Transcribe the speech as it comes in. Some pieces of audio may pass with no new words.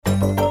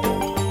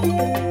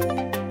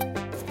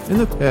In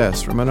the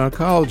past, from an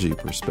oncology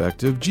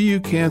perspective,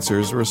 GU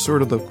cancers were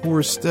sort of the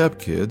poor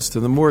stepkids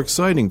to the more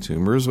exciting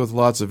tumors with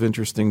lots of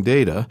interesting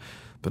data.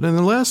 But in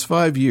the last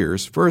 5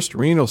 years, first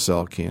renal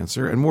cell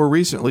cancer and more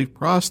recently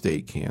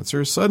prostate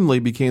cancer suddenly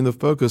became the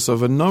focus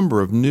of a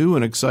number of new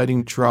and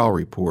exciting trial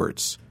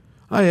reports.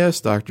 I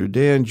asked Dr.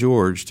 Dan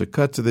George to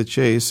cut to the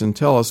chase and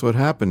tell us what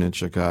happened in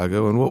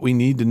Chicago and what we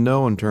need to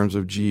know in terms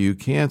of GU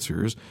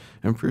cancers,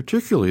 and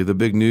particularly the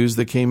big news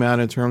that came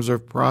out in terms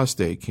of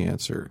prostate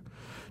cancer.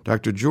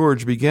 Dr.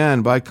 George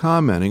began by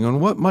commenting on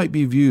what might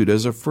be viewed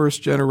as a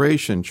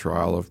first-generation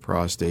trial of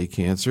prostate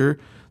cancer,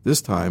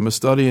 this time a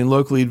study in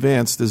locally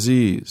advanced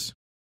disease.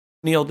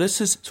 Neil, this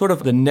is sort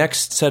of the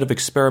next set of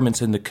experiments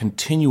in the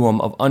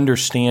continuum of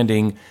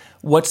understanding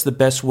what's the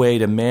best way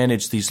to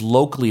manage these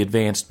locally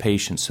advanced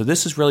patients. So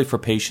this is really for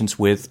patients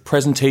with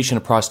presentation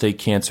of prostate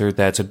cancer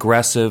that's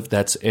aggressive,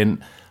 that's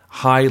in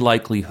high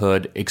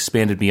likelihood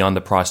expanded beyond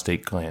the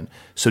prostate gland.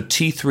 So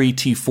T3,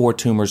 T4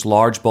 tumors,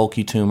 large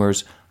bulky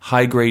tumors,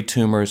 high-grade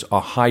tumors,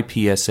 or high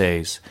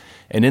PSAs.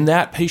 And in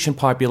that patient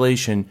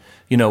population,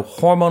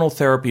 hormonal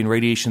therapy and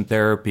radiation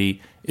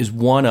therapy is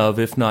one of,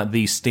 if not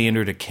the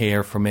standard of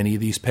care for many of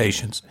these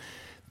patients.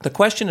 The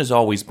question has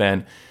always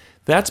been,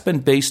 that's been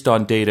based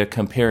on data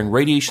comparing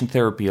radiation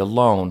therapy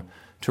alone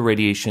to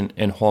radiation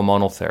and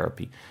hormonal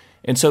therapy.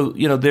 And so,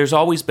 there's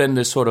always been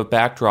this sort of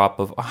backdrop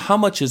of how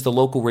much is the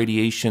local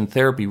radiation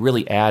therapy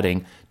really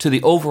adding to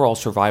the overall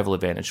survival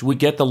advantage. We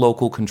get the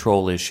local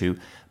control issue,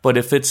 but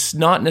if it's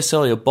not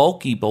necessarily a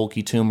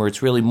bulky tumor,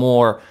 it's really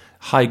more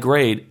high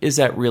grade, is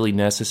that really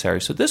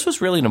necessary? So this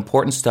was really an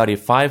important study, a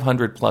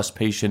 500-plus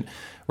patient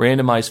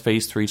randomized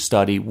phase 3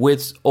 study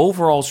with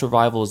overall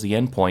survival as the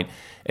endpoint.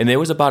 And there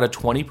was about a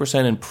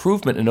 20%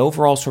 improvement in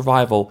overall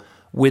survival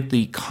with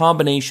the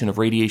combination of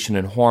radiation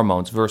and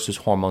hormones versus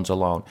hormones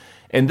alone.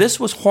 And this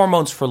was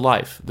hormones for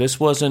life. This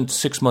wasn't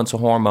 6 months of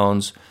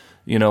hormones,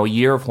 a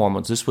year of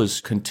hormones. This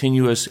was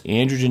continuous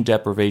androgen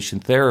deprivation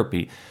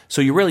therapy.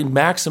 So you're really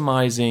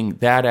maximizing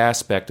that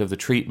aspect of the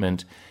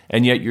treatment,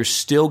 and yet you're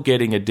still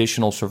getting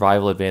additional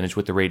survival advantage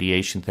with the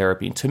radiation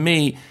therapy. And to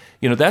me,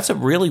 that's a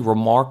really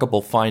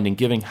remarkable finding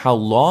given how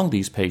long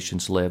these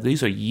patients live.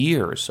 These are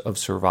years of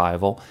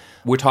survival.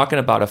 We're talking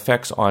about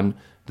effects on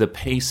the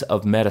pace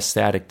of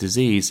metastatic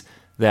disease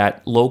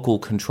that local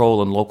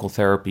control and local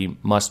therapy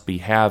must be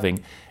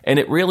having. And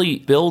it really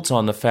builds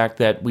on the fact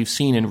that we've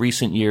seen in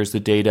recent years the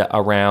data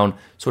around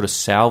sort of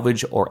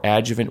salvage or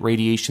adjuvant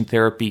radiation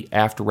therapy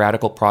after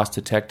radical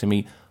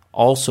prostatectomy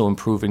also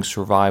improving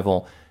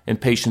survival in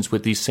patients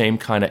with these same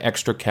kind of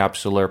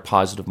extracapsular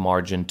positive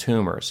margin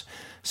tumors.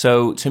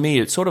 So to me,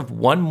 it's sort of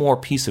one more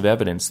piece of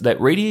evidence that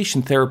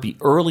radiation therapy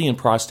early in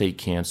prostate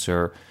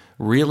cancer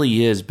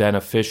really is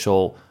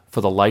beneficial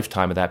for the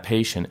lifetime of that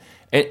patient.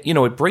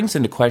 It brings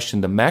into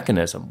question the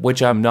mechanism,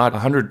 which I'm not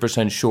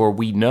 100% sure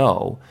we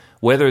know,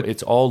 whether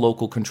it's all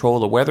local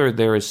control or whether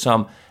there is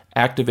some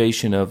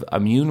activation of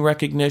immune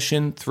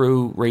recognition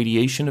through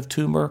radiation of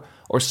tumor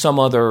or some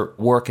other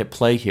work at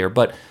play here.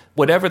 But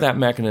whatever that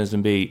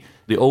mechanism be,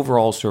 the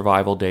overall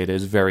survival data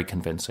is very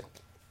convincing.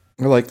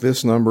 I like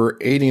this number.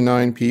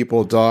 89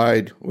 people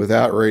died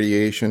without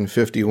radiation,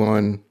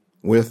 51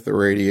 with the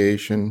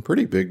radiation.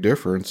 Pretty big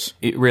difference.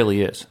 It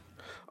really is.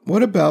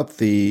 What about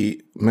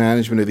the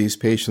management of these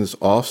patients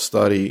off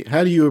study?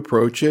 How do you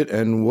approach it?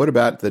 And what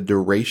about the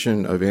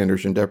duration of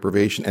androgen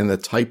deprivation and the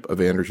type of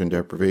androgen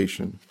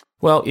deprivation?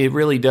 Well, it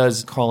really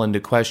does call into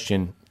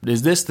question,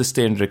 is this the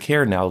standard of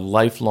care now,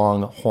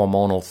 lifelong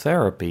hormonal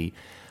therapy?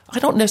 I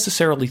don't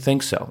necessarily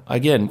think so.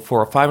 Again,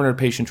 for a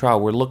 500-patient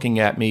trial, we're looking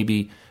at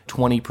maybe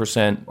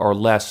 20% or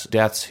less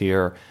deaths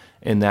here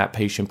in that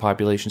patient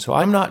population. So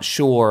I'm not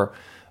sure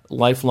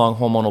lifelong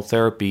hormonal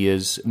therapy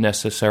is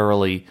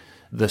necessarily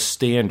the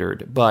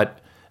standard,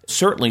 but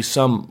certainly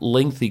some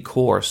lengthy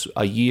course,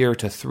 a year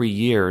to 3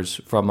 years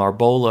from our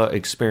Ebola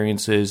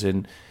experiences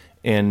and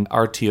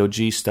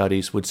RTOG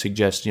studies would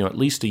suggest, at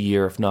least a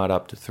year, if not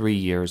up to 3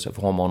 years of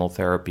hormonal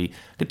therapy.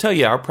 I can tell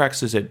you, our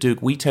practice at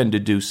Duke, we tend to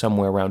do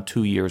somewhere around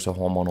 2 years of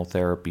hormonal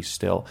therapy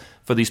still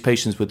for these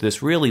patients with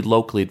this really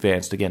locally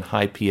advanced, again,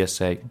 high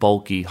PSA,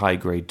 bulky,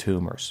 high-grade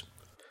tumors.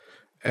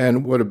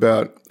 And what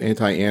about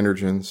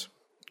anti-androgens?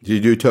 Do you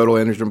do total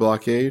androgen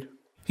blockade?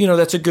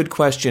 That's a good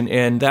question,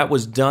 and that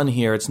was done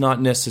here. It's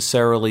not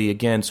necessarily,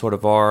 again, sort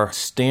of our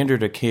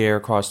standard of care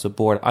across the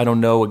board. I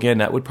don't know. Again,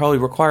 that would probably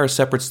require a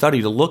separate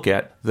study to look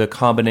at the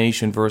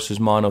combination versus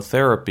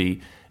monotherapy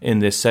in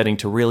this setting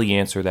to really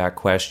answer that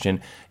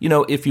question.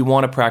 If you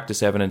want to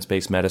practice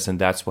evidence-based medicine,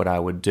 that's what I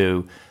would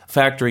do,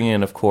 factoring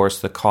in, of course,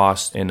 the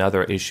cost and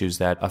other issues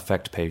that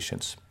affect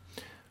patients.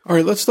 All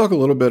right, let's talk a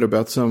little bit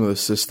about some of the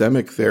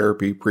systemic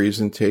therapy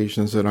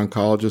presentations that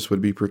oncologists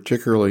would be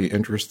particularly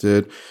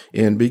interested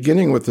in,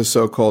 beginning with the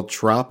so-called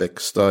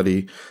TROPIC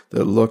study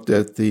that looked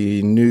at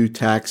the new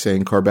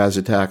taxane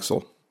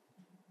cabazitaxel.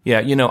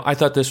 Yeah, I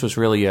thought this was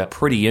really a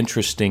pretty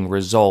interesting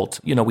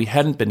result. We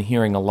hadn't been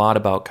hearing a lot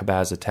about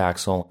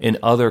cabazitaxel in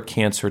other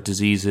cancer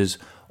diseases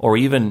or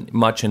even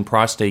much in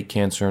prostate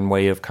cancer in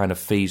way of kind of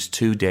phase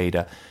 2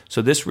 data.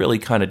 So this really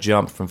kind of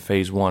jumped from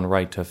phase 1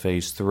 right to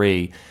phase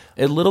 3.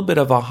 A little bit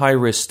of a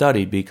high-risk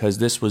study because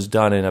this was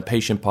done in a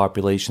patient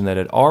population that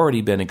had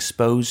already been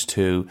exposed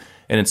to,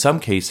 and in some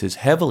cases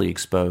heavily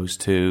exposed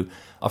to,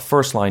 a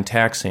first-line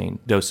taxane,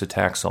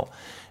 docetaxel.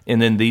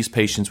 And then these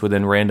patients were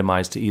then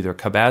randomized to either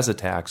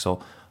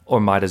cabazitaxel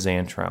or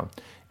mitoxantrone.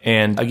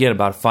 And again,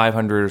 about a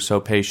 500 or so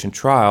patient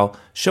trial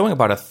showing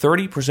about a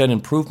 30%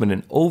 improvement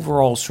in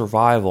overall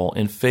survival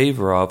in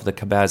favor of the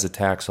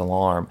cabazitaxel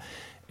arm.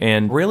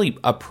 And really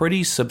a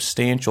pretty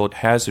substantial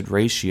hazard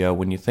ratio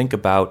when you think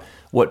about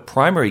what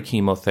primary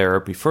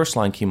chemotherapy,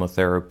 first-line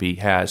chemotherapy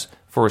has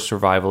for a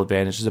survival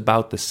advantage is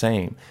about the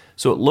same.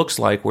 So it looks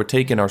like we're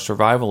taking our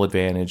survival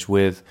advantage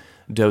with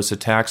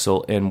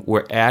docetaxel and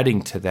we're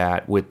adding to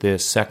that with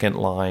this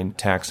second-line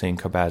taxane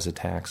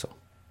cabazitaxel.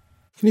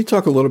 Can you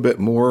talk a little bit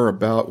more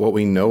about what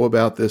we know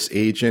about this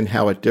agent,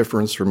 how it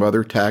differs from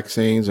other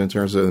taxanes in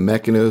terms of the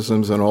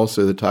mechanisms and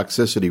also the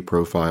toxicity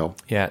profile?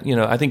 Yeah,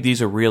 I think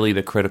these are really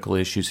the critical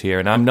issues here.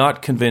 And I'm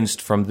not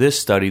convinced from this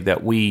study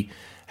that we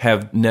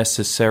have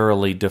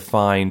necessarily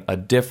defined a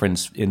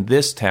difference in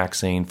this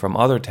taxane from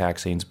other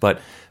taxanes,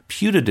 but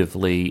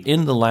putatively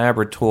in the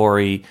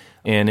laboratory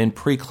and in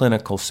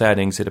preclinical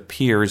settings, it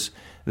appears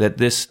that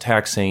this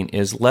taxane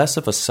is less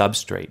of a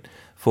substrate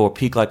for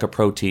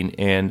P-glycoprotein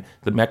and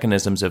the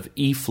mechanisms of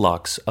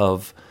efflux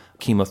of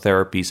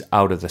chemotherapies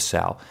out of the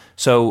cell.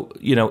 So,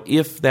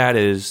 if that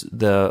is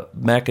the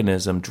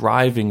mechanism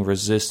driving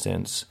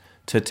resistance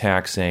to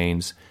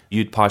taxanes,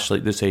 you'd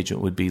postulate this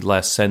agent would be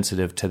less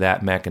sensitive to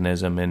that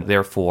mechanism and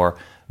therefore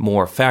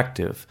more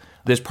effective.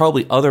 There's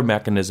probably other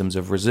mechanisms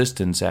of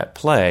resistance at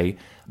play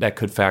that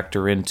could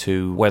factor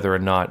into whether or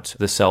not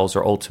the cells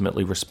are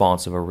ultimately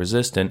responsive or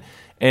resistant.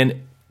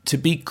 And to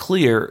be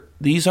clear,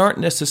 these aren't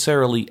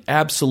necessarily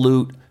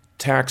absolute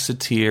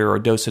Taxotere or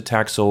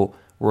docetaxel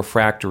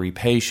refractory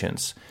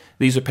patients.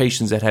 These are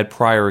patients that had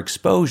prior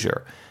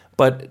exposure.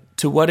 But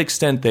to what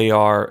extent they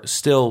are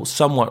still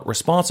somewhat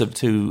responsive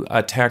to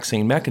a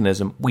taxane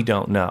mechanism, we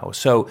don't know.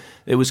 So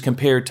it was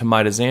compared to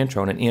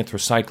mitoxantrone and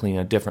anthracycline,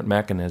 a different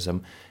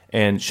mechanism,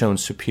 and shown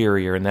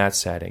superior in that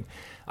setting.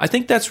 I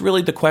think that's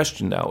really the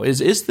question, though.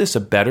 Is this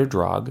a better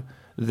drug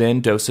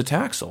than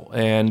docetaxel?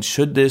 And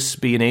should this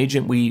be an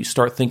agent we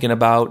start thinking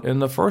about in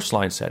the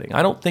first-line setting?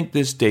 I don't think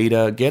this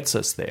data gets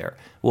us there.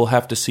 We'll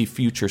have to see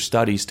future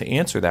studies to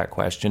answer that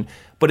question.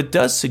 But it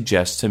does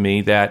suggest to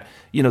me that,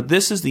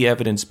 this is the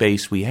evidence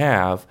base we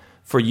have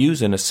for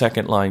using a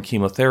second-line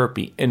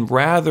chemotherapy. And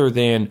rather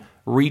than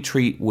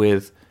retreat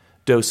with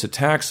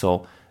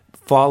docetaxel,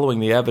 following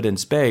the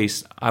evidence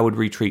base, I would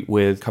retreat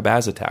with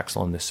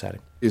cabazitaxel in this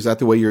setting. Is that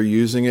the way you're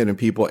using it in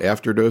people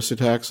after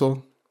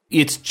docetaxel?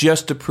 It's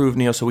just approved,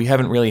 Neil, so we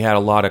haven't really had a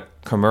lot of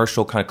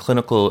commercial kind of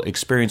clinical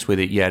experience with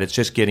it yet. It's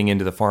just getting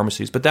into the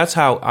pharmacies. But that's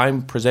how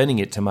I'm presenting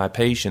it to my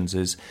patients,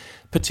 is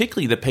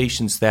particularly the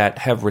patients that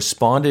have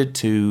responded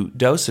to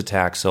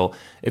docetaxel.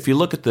 If you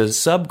look at the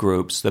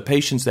subgroups, the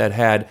patients that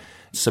had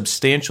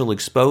substantial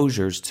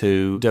exposures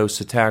to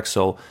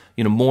docetaxel,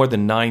 more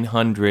than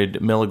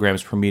 900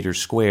 milligrams per meter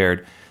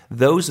squared,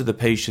 those are the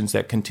patients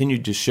that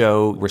continued to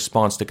show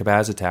response to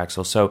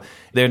cabazitaxel. So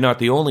they're not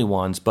the only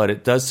ones, but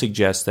it does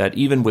suggest that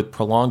even with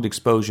prolonged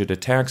exposure to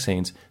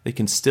taxanes, they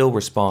can still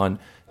respond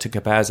to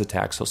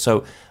cabazitaxel.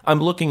 So I'm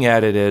looking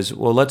at it as,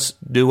 well, let's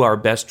do our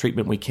best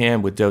treatment we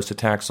can with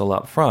docetaxel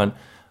up front,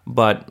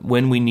 but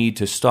when we need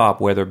to stop,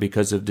 whether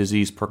because of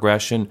disease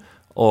progression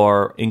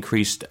or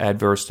increased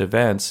adverse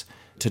events,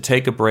 to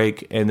take a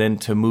break and then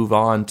to move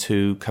on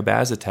to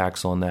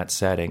cabazitaxel in that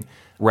setting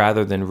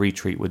rather than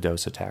retreat with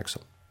docetaxel.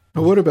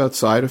 Now, what about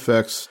side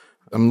effects?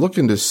 I'm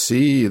looking to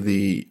see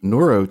the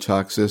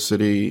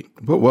neurotoxicity.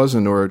 What was a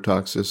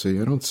neurotoxicity?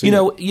 I don't see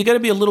it. You got to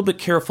be a little bit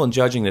careful in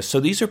judging this.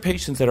 So these are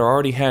patients that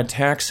already had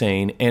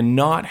taxane and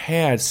not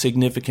had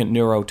significant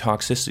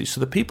neurotoxicity. So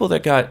the people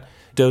that got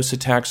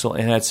docetaxel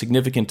and had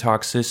significant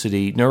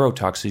toxicity,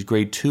 neurotoxicity,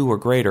 grade 2 or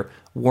greater,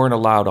 weren't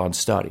allowed on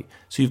study.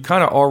 So you've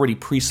kind of already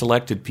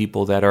pre-selected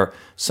people that are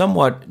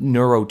somewhat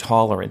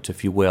neurotolerant,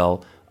 if you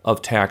will,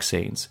 of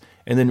taxanes.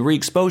 And then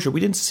re-exposure, we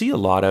didn't see a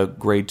lot of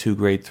grade 2,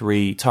 grade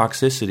 3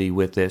 toxicity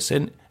with this.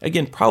 And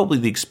again, probably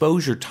the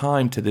exposure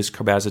time to this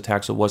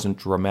cabazitaxel wasn't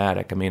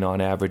dramatic. I mean, on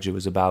average, it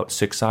was about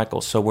 6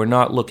 cycles. So we're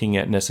not looking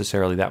at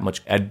necessarily that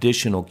much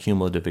additional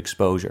cumulative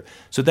exposure.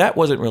 So that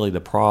wasn't really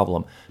the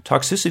problem.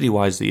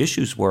 Toxicity-wise, the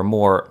issues were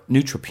more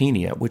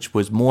neutropenia, which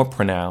was more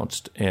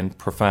pronounced and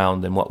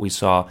profound than what we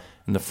saw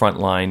in the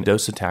frontline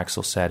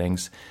docetaxel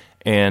settings,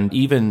 and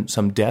even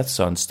some deaths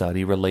on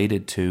study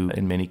related to,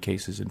 in many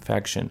cases,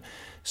 infection.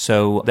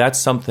 So that's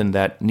something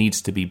that needs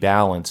to be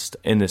balanced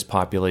in this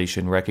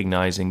population,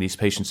 recognizing these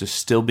patients are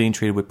still being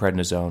treated with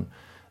prednisone.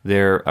 They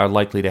are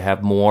likely to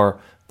have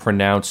more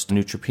pronounced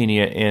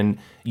neutropenia, and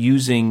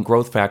using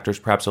growth factors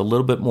perhaps a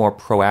little bit more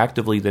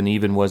proactively than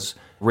even was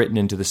written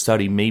into the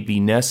study may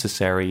be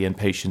necessary in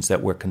patients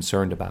that we're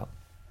concerned about.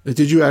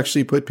 Did you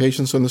actually put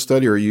patients on the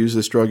study or use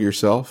this drug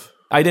yourself?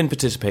 I didn't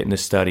participate in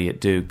this study at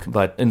Duke,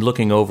 but in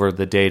looking over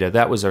the data,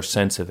 that was our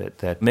sense of it,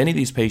 that many of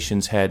these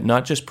patients had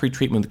not just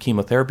pretreatment with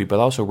chemotherapy, but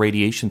also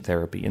radiation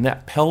therapy. And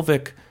that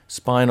pelvic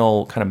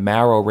spinal kind of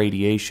marrow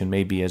radiation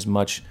may be as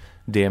much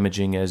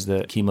damaging as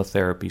the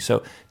chemotherapy.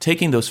 So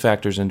taking those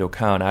factors into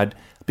account, I'd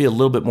be a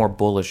little bit more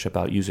bullish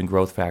about using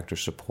growth factor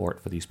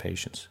support for these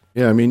patients.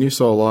 Yeah, I mean, you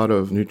saw a lot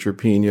of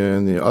neutropenia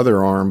in the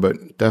other arm,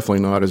 but definitely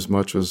not as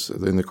much as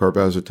in the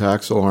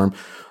carbazitaxel arm.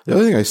 The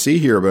other thing I see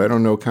here, but I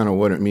don't know kind of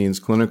what it means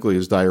clinically,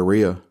 is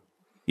diarrhea.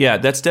 Yeah,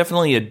 that's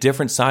definitely a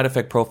different side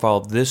effect profile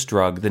of this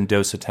drug than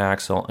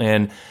docetaxel.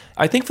 And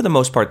I think for the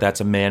most part, that's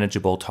a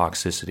manageable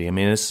toxicity. I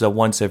mean, this is a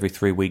once every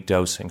 3-week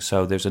dosing,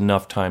 so there's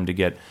enough time to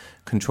get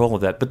control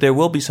of that. But there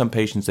will be some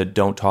patients that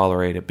don't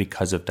tolerate it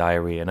because of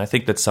diarrhea. And I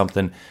think that's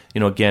something,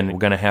 again, we're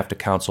going to have to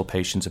counsel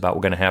patients about.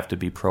 We're going to have to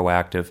be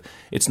proactive.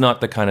 It's not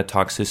the kind of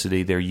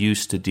toxicity they're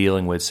used to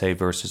dealing with, say,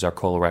 versus our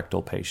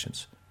colorectal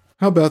patients.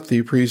 How about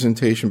the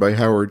presentation by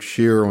Howard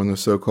Shear on the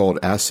so-called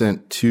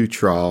ASCENT-2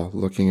 trial,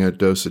 looking at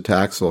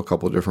docetaxel a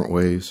couple of different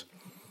ways?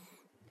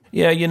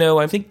 Yeah,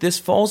 I think this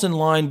falls in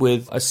line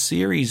with a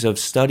series of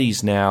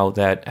studies now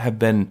that have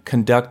been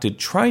conducted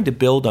trying to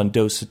build on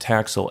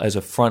docetaxel as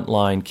a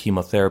frontline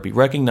chemotherapy,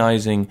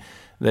 recognizing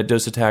that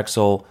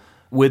docetaxel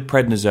with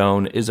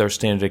prednisone is our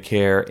standard of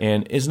care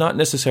and is not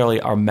necessarily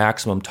our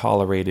maximum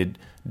tolerated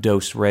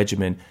dose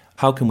regimen.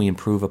 How can we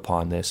improve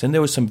upon this? And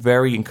there was some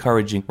very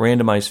encouraging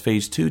randomized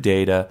phase 2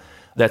 data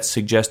that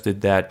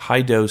suggested that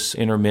high-dose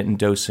intermittent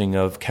dosing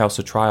of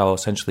calcitriol,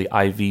 essentially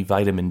IV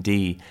vitamin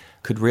D,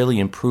 could really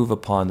improve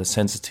upon the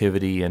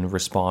sensitivity and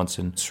response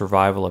and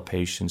survival of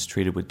patients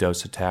treated with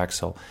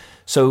docetaxel.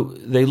 So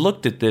they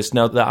looked at this.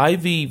 Now, the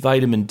IV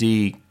vitamin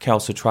D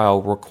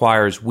calcitriol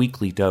requires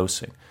weekly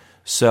dosing.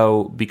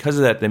 So because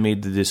of that, they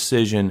made the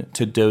decision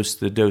to dose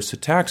the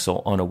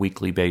docetaxel on a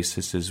weekly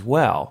basis as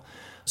well.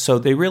 So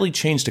they really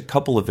changed a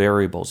couple of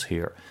variables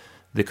here.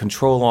 The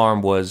control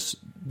arm was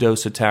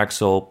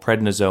docetaxel,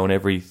 prednisone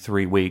every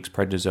 3 weeks,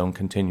 prednisone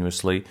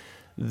continuously.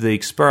 The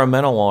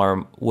experimental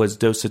arm was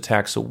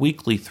docetaxel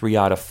weekly 3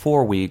 out of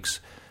 4 weeks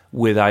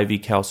with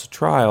IV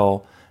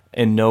calcitriol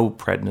and no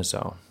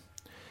prednisone.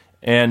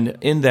 And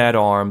in that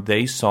arm,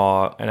 they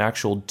saw an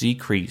actual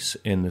decrease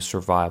in the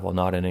survival,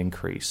 not an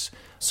increase.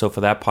 So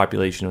for that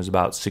population, it was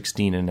about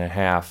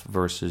 16.5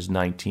 versus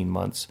 19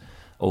 months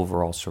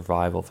overall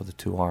survival for the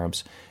two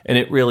arms. And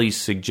it really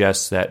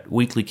suggests that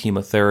weekly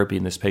chemotherapy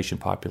in this patient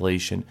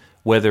population,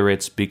 whether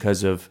it's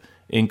because of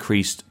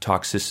increased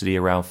toxicity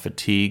around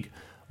fatigue,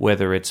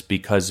 whether it's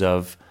because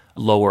of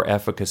lower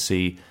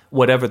efficacy,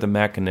 whatever the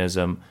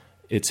mechanism,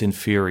 it's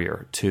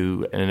inferior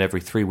to an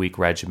every 3-week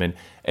regimen.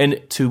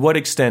 And to what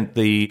extent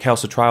the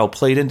calcitriol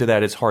played into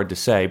that is hard to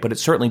say, but it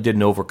certainly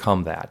didn't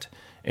overcome that.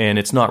 And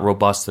it's not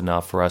robust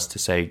enough for us to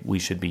say we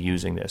should be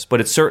using this. But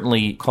it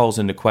certainly calls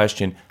into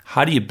question,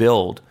 how do you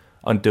build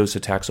on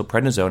docetaxel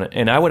prednisone?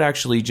 And I would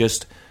actually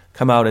just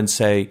come out and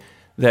say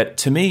that,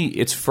 to me,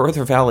 it's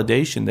further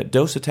validation that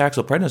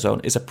docetaxel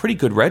prednisone is a pretty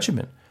good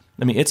regimen.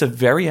 I mean, it's a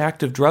very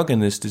active drug in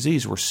this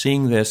disease. We're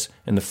seeing this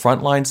in the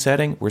frontline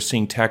setting. We're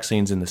seeing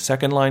taxanes in the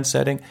second-line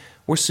setting.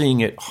 We're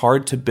seeing it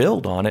hard to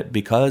build on it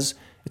because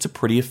it's a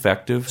pretty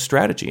effective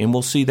strategy. And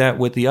we'll see that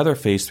with the other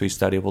phase 3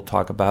 study we'll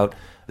talk about,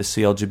 the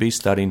CLGB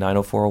study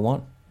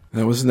 90401.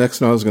 That was the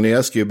next one I was going to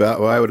ask you about,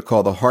 what I would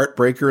call the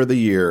heartbreaker of the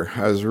year.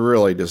 I was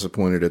really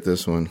disappointed at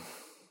this one.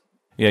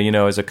 Yeah,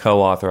 as a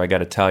co-author, I got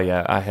to tell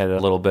you, I had a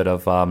little bit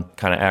of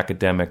kind of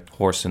academic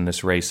horse in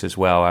this race as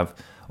well. I've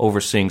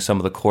overseeing some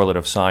of the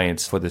correlative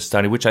science for this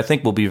study, which I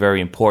think will be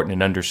very important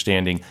in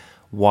understanding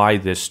why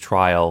this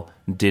trial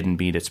didn't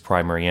meet its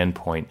primary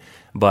endpoint.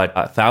 But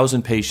a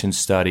 1,000-patient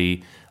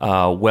study,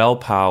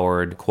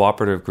 well-powered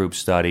cooperative group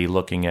study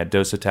looking at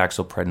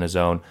docetaxel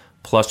prednisone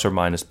plus or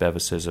minus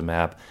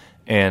bevacizumab.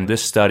 And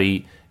this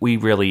study, we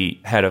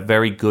really had a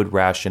very good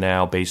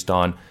rationale based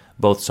on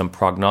both some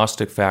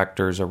prognostic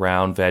factors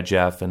around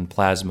VEGF and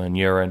plasma and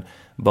urine,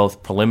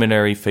 both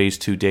preliminary phase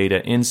 2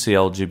 data in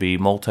CLGB,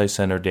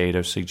 multi-center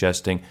data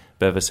suggesting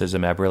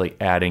bevacizumab really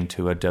adding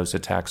to a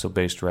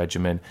docetaxel-based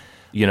regimen.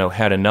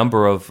 Had a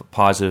number of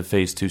positive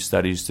phase 2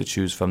 studies to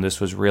choose from. This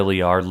was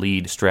really our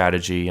lead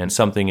strategy and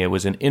something, it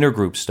was an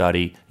intergroup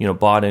study,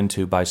 bought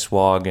into by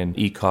SWOG and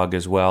ECOG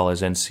as well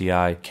as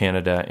NCI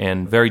Canada,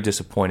 and very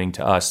disappointing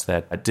to us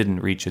that it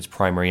didn't reach its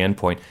primary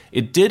endpoint.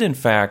 It did, in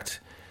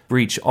fact,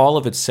 reach all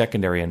of its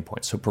secondary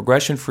endpoints. So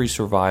progression-free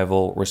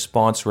survival,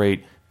 response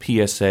rate,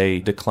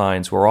 PSA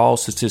declines were all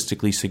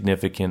statistically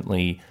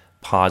significantly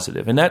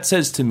positive. And that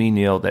says to me,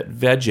 Neil, that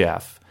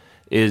VEGF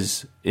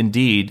is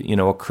indeed,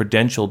 a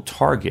credentialed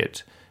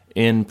target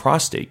in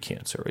prostate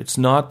cancer. It's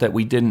not that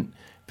we didn't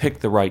pick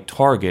the right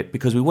target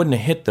because we wouldn't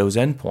have hit those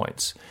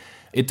endpoints.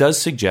 It does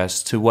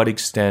suggest to what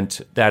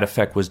extent that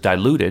effect was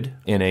diluted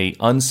in an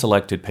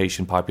unselected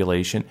patient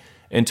population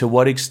and to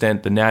what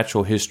extent the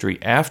natural history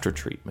after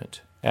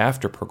treatment,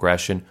 after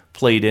progression,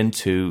 played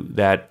into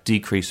that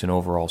decrease in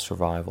overall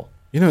survival.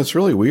 It's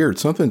really weird.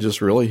 Something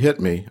just really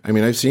hit me. I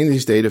mean, I've seen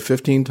these data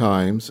 15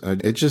 times.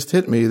 It just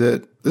hit me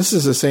that this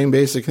is the same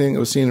basic thing that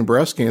was seen in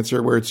breast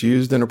cancer where it's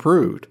used and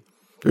approved.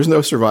 There's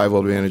no survival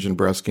advantage in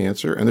breast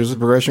cancer, and there's a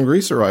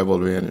progression-free survival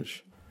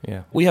advantage.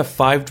 Yeah. We have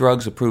 5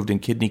 drugs approved in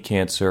kidney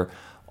cancer,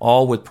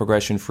 all with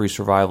progression-free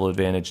survival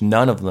advantage,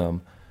 none of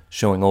them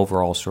showing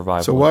overall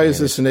survival So why advantage. is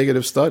this a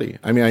negative study?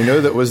 I mean, I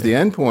know that was the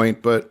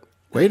endpoint, but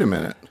wait a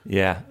minute.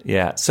 Yeah.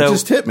 So, it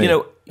just hit me.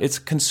 It's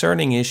a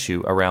concerning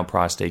issue around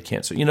prostate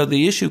cancer.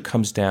 The issue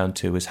comes down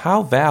to is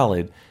how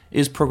valid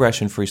is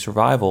progression-free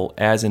survival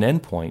as an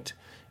endpoint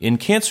in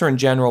cancer in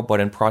general, but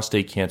in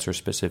prostate cancer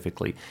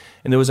specifically.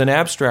 And there was an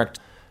abstract,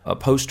 a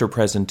poster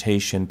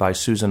presentation by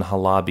Susan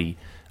Halabi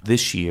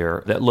this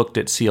year that looked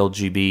at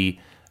CLGB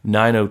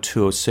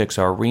 90206,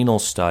 our renal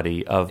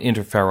study of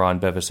interferon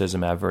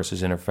bevacizumab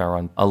versus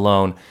interferon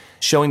alone,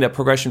 showing that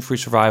progression-free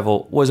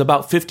survival was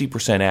about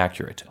 50%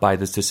 accurate by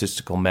the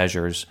statistical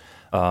measures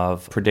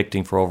of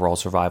predicting for overall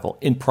survival.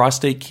 In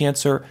prostate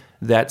cancer,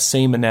 that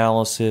same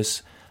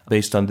analysis,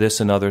 based on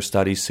this and other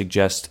studies,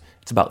 suggests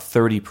it's about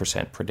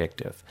 30%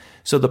 predictive.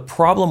 So the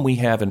problem we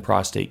have in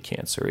prostate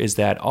cancer is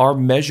that our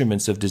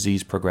measurements of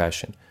disease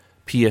progression,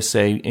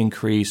 PSA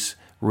increase,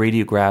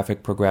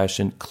 radiographic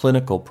progression,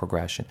 clinical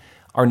progression,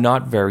 are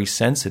not very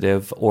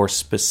sensitive or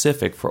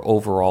specific for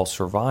overall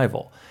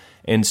survival.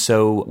 And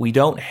so we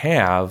don't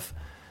have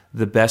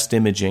the best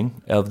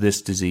imaging of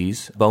this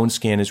disease. Bone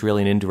scan is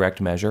really an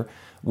indirect measure.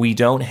 We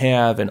don't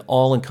have an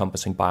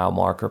all-encompassing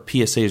biomarker.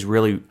 PSA is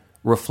really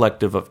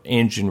reflective of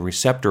androgen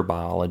receptor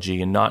biology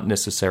and not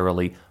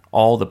necessarily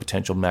all the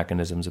potential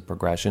mechanisms of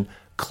progression.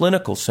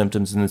 Clinical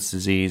symptoms in this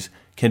disease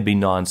can be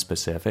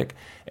nonspecific.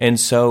 And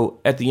so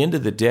at the end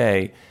of the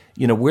day,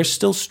 we're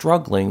still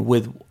struggling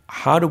with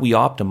how do we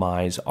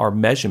optimize our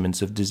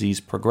measurements of disease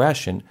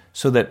progression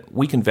so that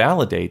we can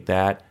validate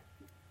that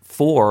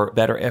for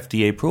better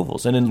FDA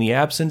approvals. And in the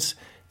absence,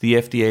 the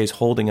FDA is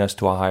holding us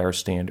to a higher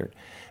standard.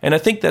 And I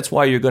think that's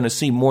why you're going to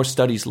see more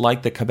studies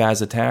like the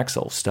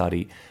cabazitaxel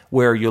study,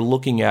 where you're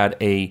looking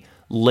at a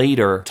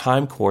later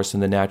time course in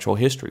the natural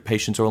history.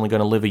 Patients are only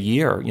going to live a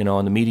year,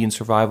 and the median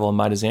survival in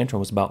mitoxantrone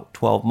was about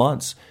 12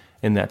 months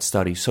in that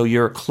study. So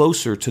you're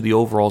closer to the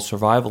overall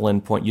survival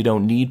endpoint. You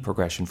don't need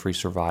progression-free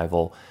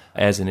survival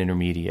as an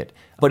intermediate.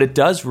 But it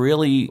does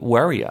really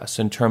worry us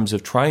in terms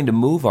of trying to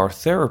move our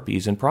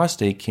therapies in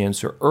prostate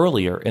cancer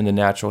earlier in the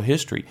natural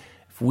history.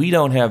 If we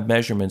don't have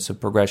measurements of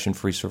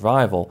progression-free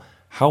survival,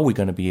 how are we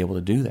going to be able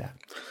to do that?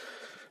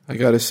 I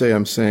got to say,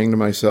 I'm saying to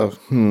myself,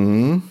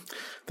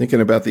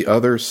 thinking about the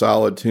other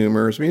solid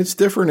tumors. I mean, it's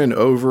different in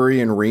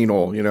ovary and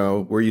renal,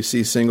 where you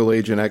see single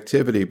agent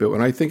activity. But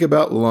when I think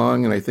about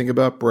lung and I think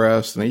about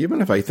breast, and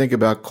even if I think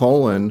about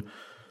colon,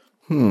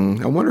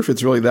 I wonder if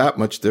it's really that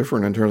much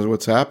different in terms of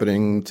what's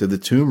happening to the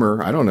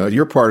tumor. I don't know.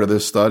 You're part of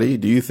this study.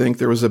 Do you think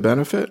there was a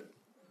benefit?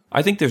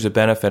 I think there's a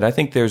benefit. I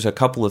think there's a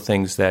couple of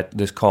things that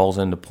this calls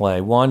into play.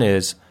 One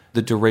is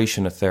the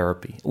duration of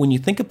therapy. When you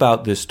think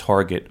about this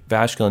target,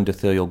 vascular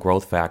endothelial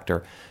growth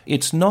factor,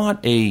 it's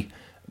not a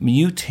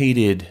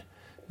mutated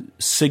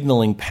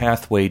signaling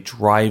pathway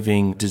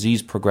driving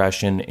disease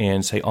progression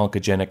and, say,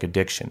 oncogenic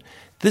addiction.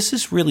 This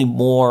is really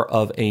more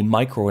of a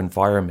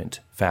microenvironment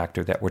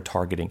factor that we're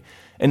targeting.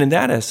 And in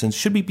that essence,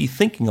 should we be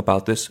thinking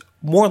about this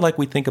more like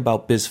we think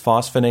about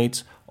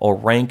bisphosphonates or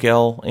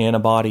RANKL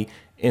antibody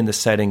in the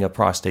setting of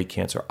prostate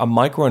cancer, a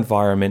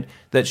microenvironment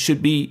that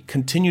should be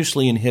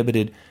continuously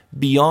inhibited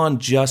beyond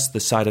just the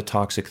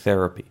cytotoxic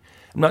therapy.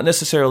 I'm not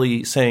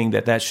necessarily saying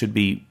that that should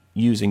be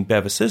using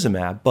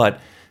bevacizumab, but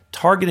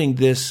targeting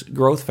this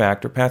growth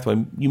factor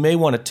pathway, you may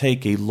want to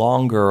take a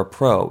longer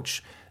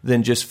approach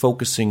than just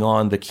focusing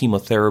on the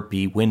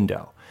chemotherapy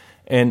window.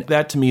 And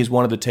that, to me, is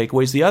one of the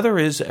takeaways. The other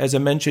is, as I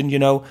mentioned,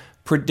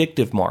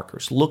 predictive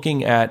markers,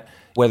 looking at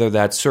whether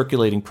that's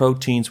circulating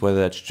proteins,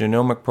 whether that's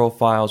genomic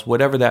profiles,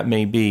 whatever that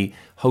may be,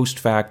 host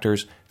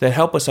factors that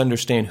help us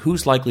understand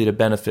who's likely to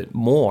benefit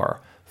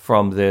more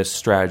from this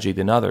strategy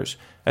than others.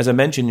 As I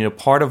mentioned,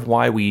 part of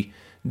why we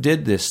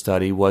did this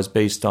study was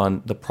based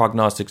on the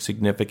prognostic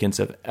significance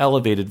of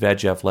elevated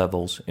VEGF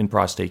levels in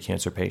prostate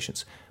cancer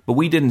patients. But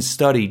we didn't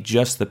study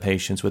just the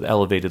patients with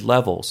elevated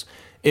levels.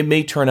 It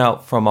may turn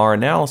out from our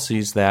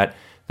analyses that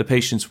the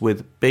patients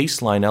with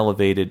baseline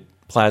elevated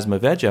plasma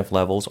VEGF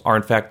levels are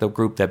in fact the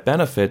group that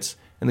benefits,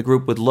 and the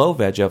group with low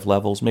VEGF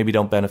levels maybe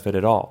don't benefit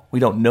at all.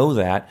 We don't know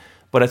that,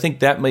 but I think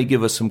that may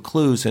give us some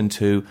clues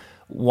into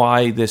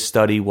why this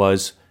study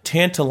was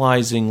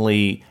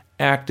tantalizingly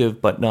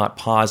active but not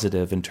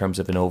positive in terms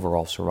of an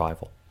overall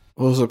survival.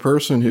 Well, as a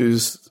person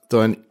who's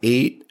done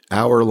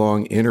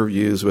 8-hour-long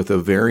interviews with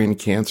ovarian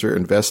cancer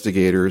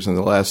investigators in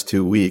the last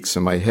 2 weeks,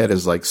 and my head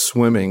is like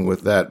swimming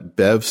with that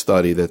BEV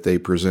study that they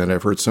present.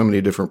 I've heard so many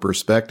different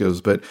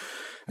perspectives, but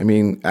I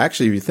mean,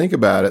 actually, if you think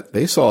about it,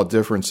 they saw a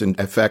difference in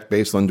effect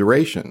based on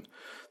duration.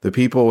 The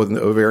people with an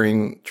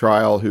ovarian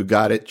trial who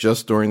got it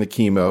just during the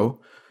chemo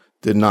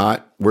did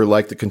not, were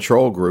like the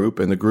control group,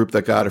 and the group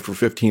that got it for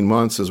 15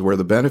 months is where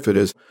the benefit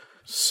is.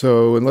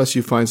 So unless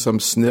you find some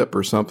SNP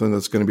or something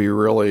that's going to be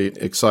really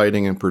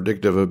exciting and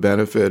predictive of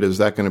benefit, is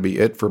that going to be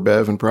it for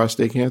BEV and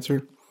prostate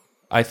cancer?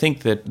 I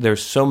think that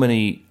there's so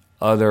many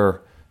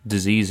other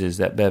diseases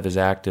that Bev is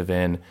active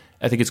in,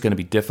 I think it's going to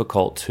be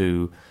difficult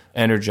to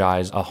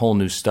energize a whole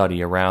new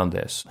study around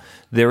this.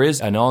 There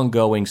is an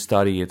ongoing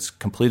study, it's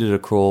completed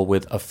accrual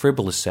with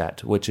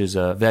aflibercept, which is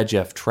a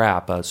VEGF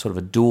trap, a sort of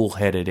a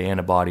dual-headed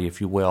antibody, if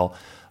you will,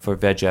 for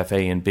VEGF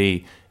A and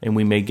B, and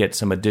we may get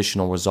some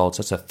additional results.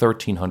 That's a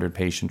 1,300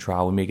 patient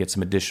trial. We may get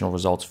some additional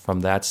results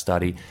from that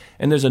study.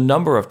 And there's a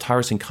number of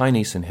tyrosine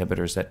kinase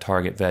inhibitors that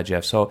target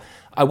VEGF. So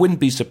I wouldn't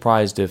be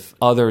surprised if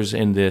others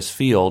in this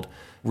field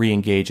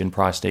re-engage in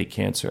prostate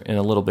cancer in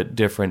a little bit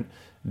different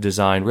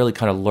design, really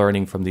kind of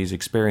learning from these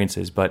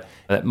experiences, but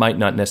that might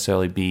not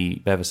necessarily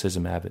be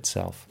bevacizumab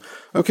itself.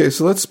 Okay,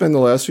 so let's spend the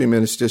last few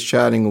minutes just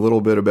chatting a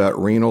little bit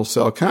about renal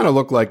cell. Kind of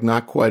looked like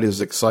not quite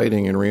as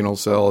exciting in renal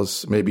cell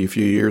as maybe a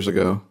few years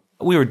ago.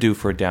 We were due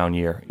for a down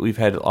year. We've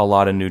had a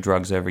lot of new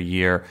drugs every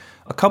year.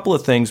 A couple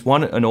of things.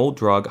 One, an old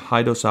drug,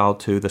 high-dose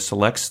IL-2, the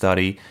SELECT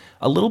study,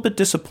 a little bit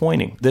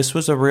disappointing. This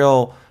was a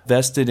real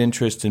vested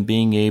interest in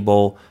being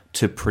able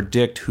to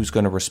predict who's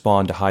going to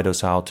respond to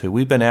high-dose IL-2.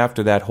 We've been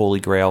after that holy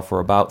grail for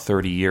about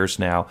 30 years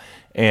now,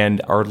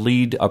 and our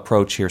lead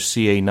approach here,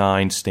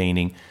 CA9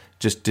 staining,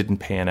 just didn't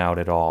pan out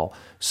at all.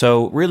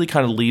 So really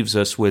kind of leaves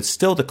us with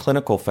still the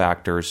clinical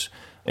factors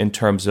in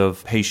terms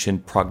of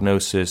patient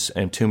prognosis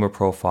and tumor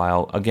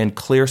profile. Again,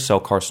 clear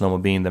cell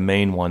carcinoma being the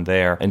main one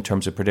there in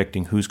terms of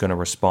predicting who's going to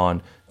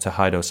respond to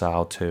high-dose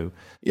IL-2.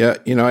 Yeah,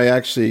 I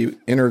actually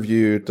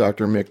interviewed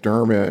Dr.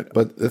 McDermott,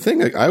 but the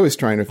thing I was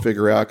trying to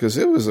figure out, because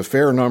it was a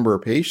fair number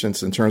of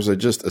patients in terms of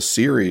just a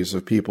series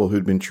of people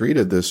who'd been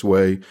treated this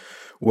way,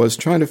 was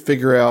trying to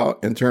figure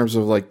out in terms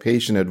of like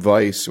patient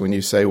advice when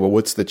you say, well,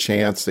 what's the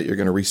chance that you're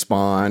going to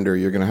respond or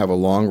you're going to have a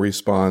long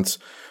response?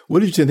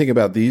 What did you think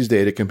about these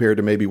data compared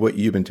to maybe what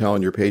you've been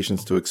telling your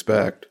patients to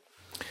expect?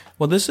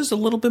 Well, this is a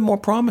little bit more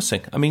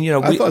promising. I mean,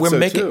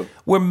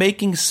 we're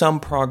making some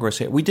progress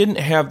here. We didn't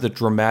have the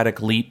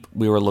dramatic leap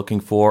we were looking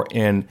for,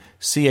 and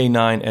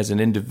CA9 as an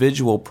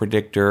individual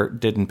predictor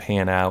didn't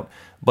pan out.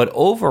 But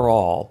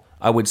overall,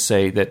 I would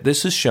say that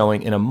this is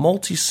showing in a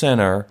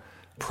multi-center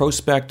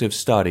prospective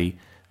study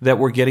that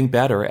we're getting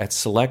better at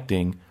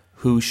selecting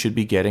who should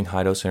be getting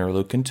high-dose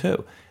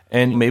interleukin-2.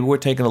 And maybe we're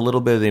taking a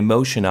little bit of the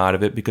emotion out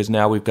of it because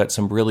now we've got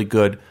some really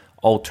good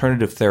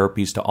alternative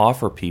therapies to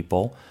offer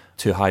people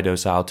to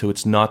high-dose IL-2.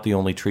 It's not the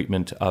only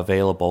treatment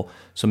available.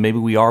 So maybe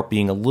we are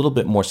being a little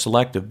bit more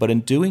selective. But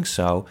in doing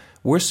so,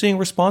 we're seeing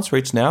response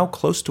rates now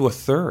close to a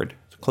third,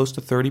 close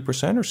to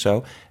 30% or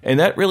so. And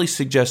that really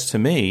suggests to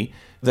me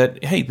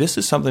that, hey, this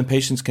is something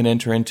patients can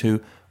enter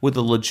into with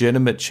a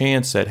legitimate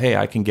chance that, hey,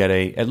 I can get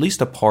at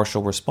least a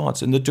partial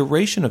response. And the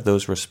duration of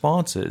those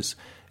responses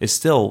is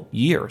still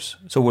years.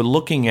 So we're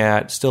looking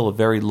at still a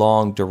very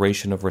long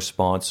duration of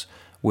response.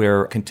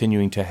 We're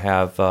continuing to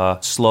have a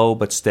slow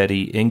but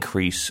steady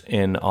increase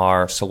in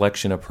our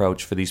selection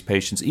approach for these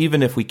patients,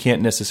 even if we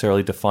can't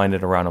necessarily define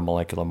it around a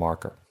molecular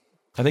marker.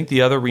 I think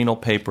the other renal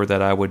paper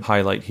that I would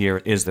highlight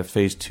here is the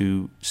phase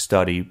 2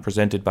 study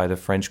presented by the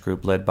French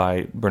group led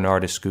by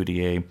Bernard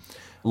Escudier,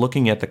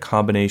 looking at the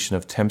combination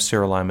of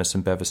temsirolimus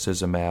and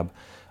bevacizumab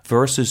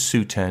versus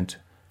Sutent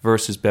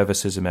versus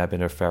bevacizumab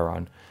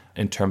interferon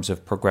in terms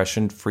of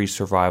progression-free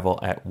survival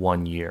at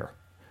 1 year.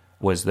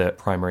 Was the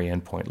primary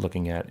endpoint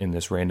looking at in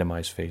this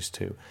randomized phase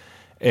 2.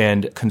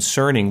 And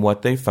concerning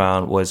what they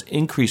found was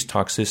increased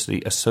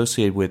toxicity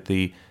associated with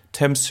the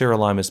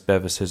temsirolimus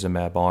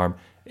bevacizumab arm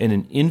in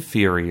an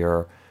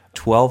inferior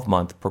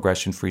 12-month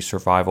progression-free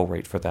survival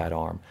rate for that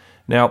arm.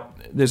 Now,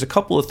 there's a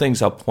couple of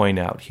things I'll point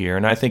out here,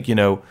 and I think,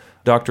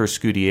 Dr.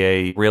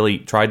 Escudier really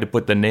tried to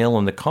put the nail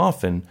in the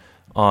coffin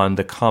on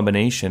the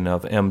combination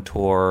of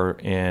mTOR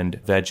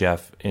and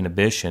VEGF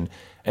inhibition,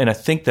 and I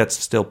think that's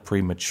still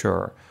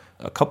premature.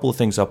 A couple of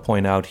things I'll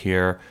point out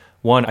here.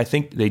 One, I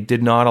think they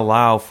did not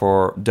allow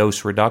for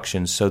dose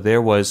reductions, so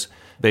there was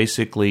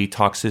basically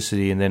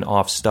toxicity and then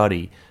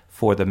off-study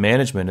for the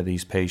management of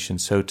these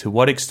patients. So to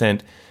what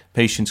extent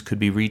patients could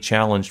be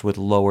re-challenged with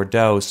lower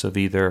dose of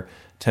either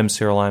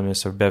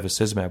temsirolimus or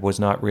bevacizumab was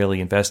not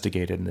really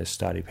investigated in this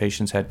study.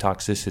 Patients had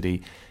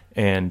toxicity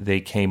and they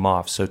came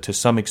off. So to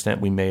some extent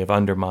we may have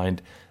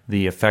undermined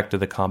the effect of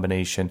the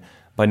combination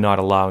by not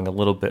allowing a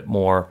little bit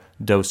more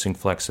dosing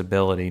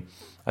flexibility.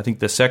 I think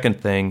the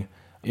second thing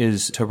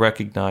is to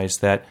recognize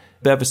that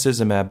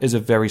bevacizumab is a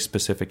very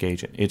specific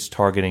agent. It's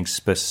targeting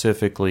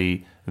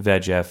specifically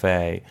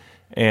VEGF-A.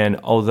 And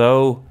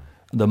although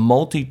the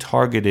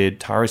multi-targeted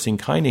tyrosine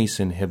kinase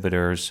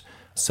inhibitors,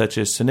 such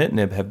as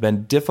sunitinib, have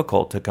been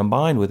difficult to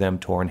combine with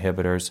mTOR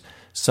inhibitors,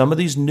 some of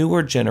these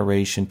newer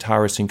generation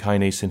tyrosine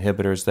kinase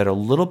inhibitors that are a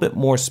little bit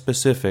more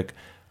specific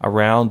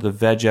around the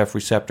VEGF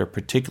receptor,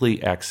 particularly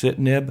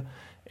axitinib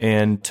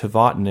and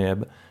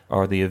tevotinib,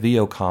 or the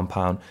Aveo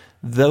compound,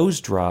 those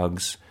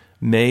drugs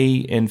may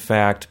in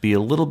fact be a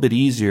little bit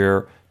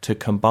easier to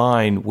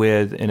combine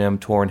with an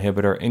mTOR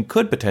inhibitor and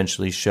could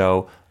potentially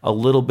show a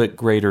little bit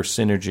greater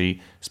synergy,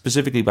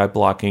 specifically by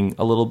blocking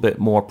a little bit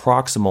more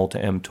proximal to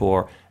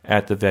mTOR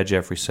at the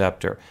VEGF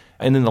receptor.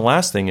 And then the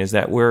last thing is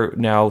that we're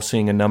now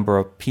seeing a number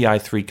of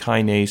PI3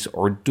 kinase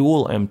or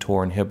dual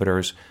mTOR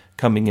inhibitors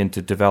coming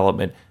into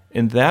development,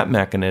 and that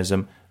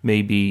mechanism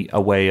may be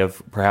a way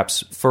of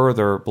perhaps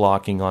further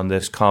blocking on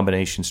this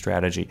combination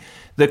strategy.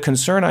 The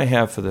concern I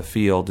have for the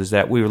field is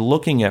that we're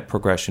looking at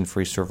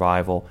progression-free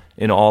survival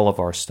in all of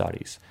our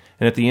studies.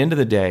 And at the end of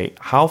the day,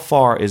 how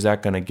far is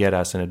that going to get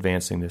us in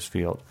advancing this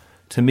field?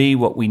 To me,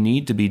 what we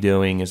need to be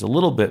doing is a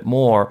little bit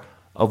more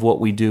of what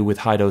we do with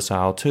high-dose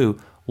IL-2,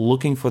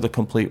 looking for the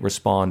complete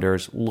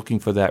responders, looking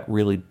for that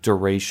really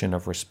duration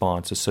of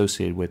response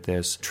associated with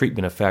this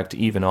treatment effect,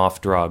 even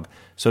off drug.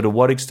 So to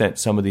what extent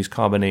some of these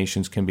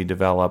combinations can be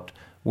developed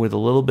with a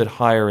little bit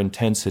higher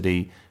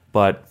intensity,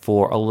 but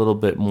for a little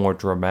bit more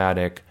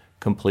dramatic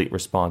complete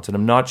response. And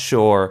I'm not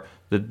sure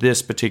that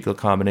this particular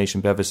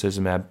combination,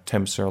 bevacizumab,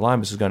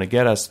 temsirolimus, is going to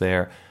get us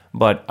there,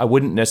 but I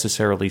wouldn't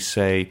necessarily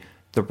say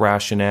the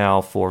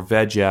rationale for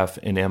VEGF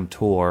and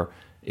mTOR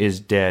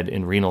is dead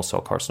in renal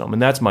cell carcinoma.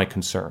 And that's my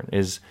concern,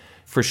 is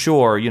for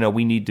sure,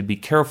 we need to be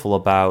careful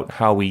about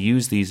how we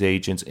use these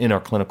agents in our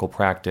clinical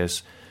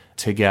practice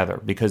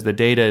together, because the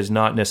data is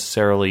not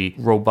necessarily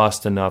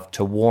robust enough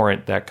to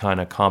warrant that kind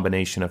of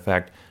combination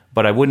effect.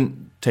 But I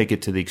wouldn't take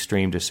it to the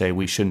extreme to say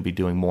we shouldn't be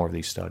doing more of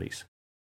these studies.